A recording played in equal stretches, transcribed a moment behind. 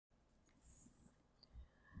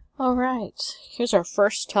All right, here's our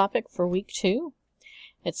first topic for week 2.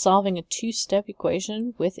 It's solving a two-step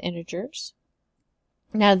equation with integers.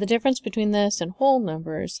 Now the difference between this and whole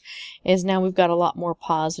numbers is now we've got a lot more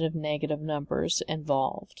positive, negative numbers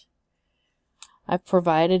involved. I've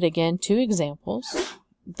provided again 2 examples.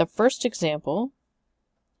 The first example,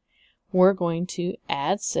 we're going to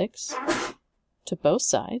add 6 to both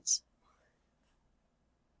sides.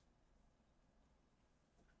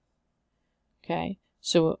 Okay,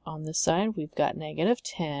 so on this side we've got negative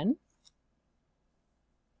 10.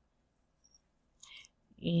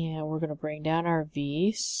 And we're going to bring down our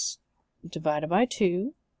v divided by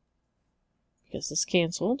 2 because this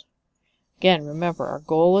canceled. Again, remember our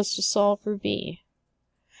goal is to solve for v.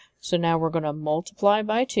 So now we're going to multiply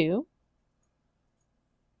by 2.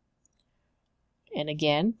 And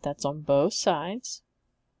again, that's on both sides.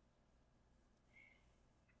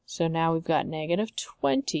 So now we've got negative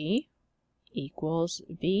 20 equals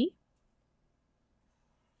v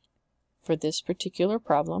for this particular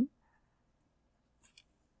problem.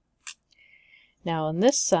 Now on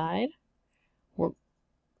this side, I'm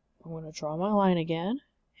going to draw my line again.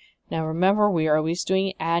 Now remember, we are always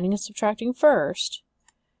doing adding and subtracting first.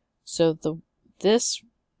 So this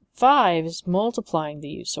 5 is multiplying the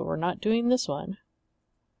u, so we're not doing this one.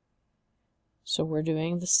 So we're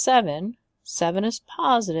doing the 7. 7 is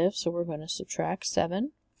positive, so we're going to subtract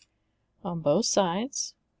 7 on both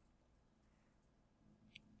sides.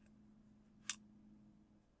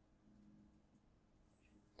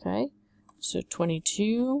 Okay. So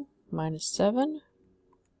 22 minus 7,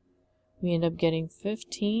 we end up getting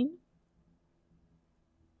 15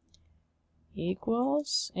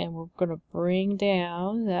 equals, and we're going to bring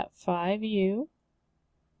down that 5u,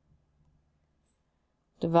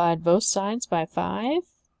 divide both sides by 5,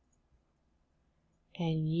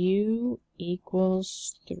 and u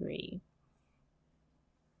equals 3.